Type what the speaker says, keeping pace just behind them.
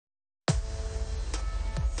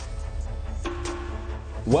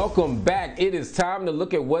Welcome back. It is time to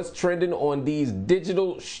look at what's trending on these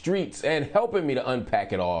digital streets, and helping me to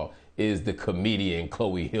unpack it all is the comedian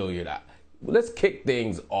Chloe Hillard. Let's kick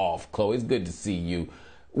things off, Chloe. It's good to see you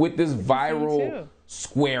with this viral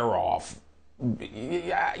square off.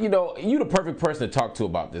 You know, you're the perfect person to talk to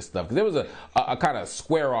about this stuff, because there was a kind of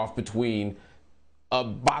square off between a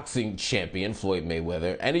boxing champion, Floyd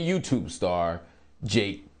Mayweather, and a YouTube star,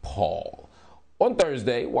 Jake Paul. On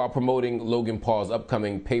Thursday, while promoting Logan Paul's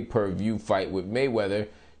upcoming pay-per-view fight with Mayweather,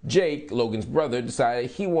 Jake, Logan's brother, decided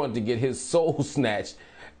he wanted to get his soul snatched,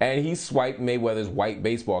 and he swiped Mayweather's white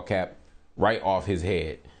baseball cap right off his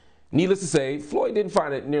head. Needless to say, Floyd didn't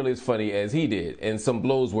find it nearly as funny as he did, and some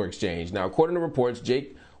blows were exchanged. Now, according to reports,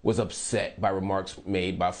 Jake was upset by remarks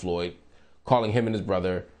made by Floyd, calling him and his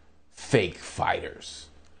brother fake fighters.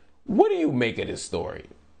 What do you make of this story?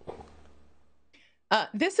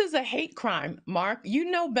 This is a hate crime, Mark. You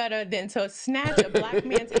know better than to snatch a black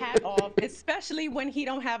man's hat off, especially when he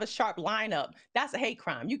don't have a sharp lineup. That's a hate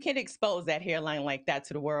crime. You can't expose that hairline like that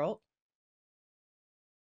to the world.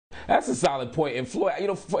 That's a solid point. And Floyd, you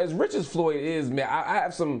know, as rich as Floyd is, man, I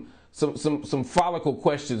have some follicle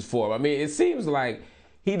questions for him. I mean, it seems like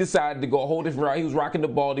he decided to go a whole different route. He was rocking the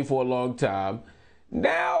baldy for a long time.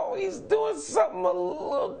 Now he's doing something a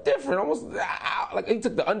little different, almost like he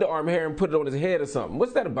took the underarm hair and put it on his head or something.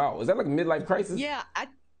 What's that about? Is that like a midlife crisis? Yeah,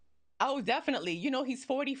 oh, definitely. You know, he's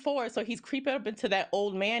 44, so he's creeping up into that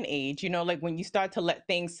old man age, you know, like when you start to let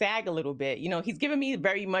things sag a little bit. You know, he's giving me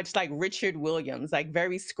very much like Richard Williams, like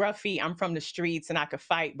very scruffy. I'm from the streets and I could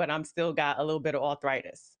fight, but I'm still got a little bit of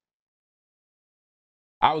arthritis.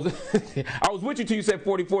 I was I was with you till you said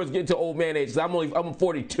 44 is getting to old man age. I'm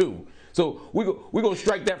 42. So we're gonna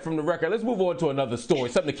strike that from the record. Let's move on to another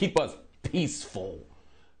story, something to keep us peaceful.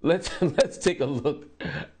 Let's take a look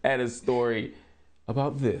at a story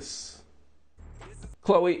about this.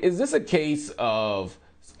 Chloe, is this a case of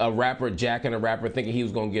a rapper jacking a rapper thinking he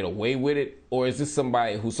was gonna get away with it, or is this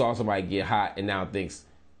somebody who saw somebody get hot and now thinks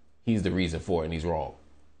he's the reason for it and he's wrong?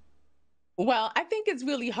 Well, I think it's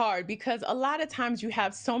really hard because a lot of times you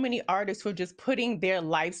have so many artists who are just putting their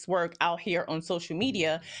life's work out here on social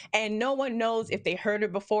media, and no one knows if they heard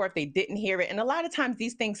it before, if they didn't hear it. And a lot of times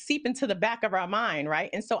these things seep into the back of our mind, right?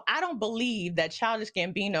 And so I don't believe that Childish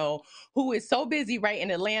Gambino, who is so busy right in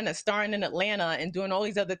Atlanta, starring in Atlanta and doing all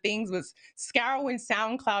these other things, was scouring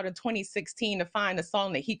SoundCloud in 2016 to find a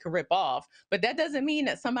song that he could rip off. But that doesn't mean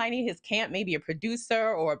that somebody in his camp, maybe a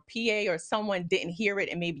producer or a PA or someone, didn't hear it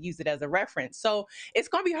and maybe use it as a reference. So it's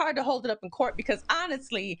going to be hard to hold it up in court because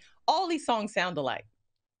honestly, all these songs sound alike.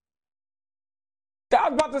 I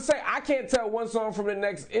was about to say, I can't tell one song from the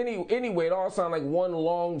next anyway. It all sounds like one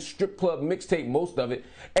long strip club mixtape, most of it.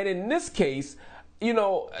 And in this case, you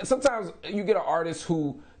know, sometimes you get an artist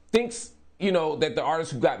who thinks, you know, that the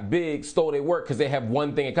artists who got big stole their work because they have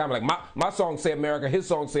one thing in common. Like my songs say America, his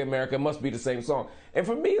songs say America, it must be the same song. And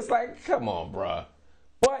for me, it's like, come on, bruh.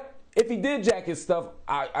 But if he did jack his stuff,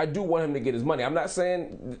 I do want him to get his money. I'm not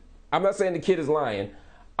saying the kid is lying.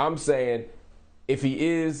 I'm saying if he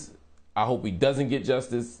is, I hope he doesn't get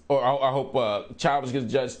justice, or I hope Childish gets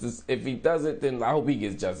justice. If he doesn't, then I hope he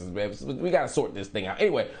gets justice, man. We gotta sort this thing out.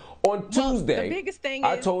 Anyway, on Tuesday, the biggest thing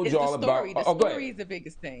I told you all about. The story is the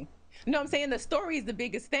biggest thing. No, I'm saying the story is the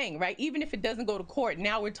biggest thing, right? Even if it doesn't go to court,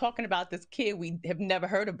 now we're talking about this kid we have never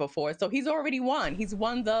heard of before. So he's already won. He's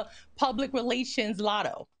won the public relations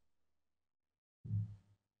lotto.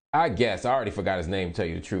 I guess. I already forgot his name, to tell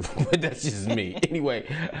you the truth, but that's just me. Anyway,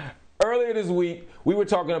 earlier this week, we were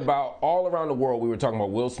talking about, all around the world, we were talking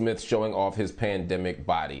about Will Smith showing off his pandemic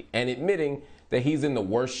body and admitting that he's in the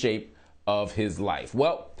worst shape of his life.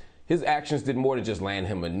 Well, his actions did more than just land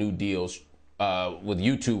him a new deal with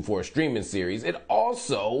YouTube for a streaming series. It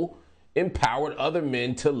also empowered other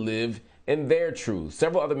men to live in their truth.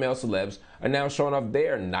 Several other male celebs are now showing off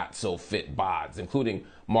their not-so-fit bods, including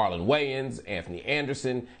Marlon Wayans, Anthony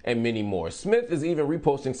Anderson, and many more. Smith is even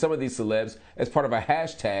reposting some of these celebs as part of a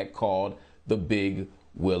hashtag called the Big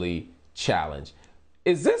Willie Challenge.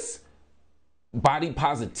 Is this body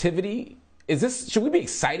positivity? Should we be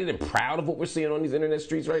excited and proud of what we're seeing on these internet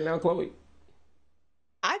streets right now, Chloe?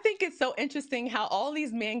 I think it's so interesting how all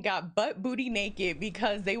these men got butt booty naked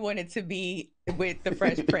because they wanted to be with the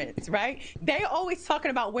Fresh Prince, right? They're always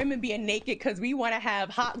talking about women being naked because we want to have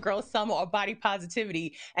hot girl summer or body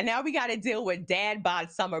positivity. And now we got to deal with dad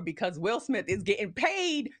bod summer because Will Smith is getting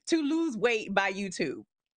paid to lose weight by YouTube.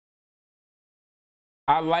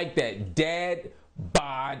 I like that. Dad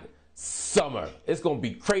bod summer. It's going to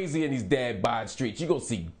be crazy in these dad bod streets. You're going to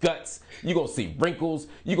see guts. You're going to see wrinkles.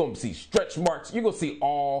 You're going to see stretch marks. You're going to see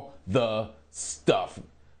all the stuff.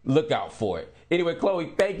 look out for it. Anyway,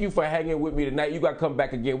 Chloe, thank you for hanging with me tonight. You got to come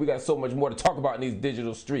back again. We got so much more to talk about in these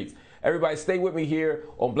digital streets. Everybody stay with me here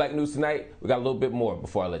on Black News Tonight. We got a little bit more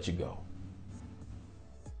before I let you go.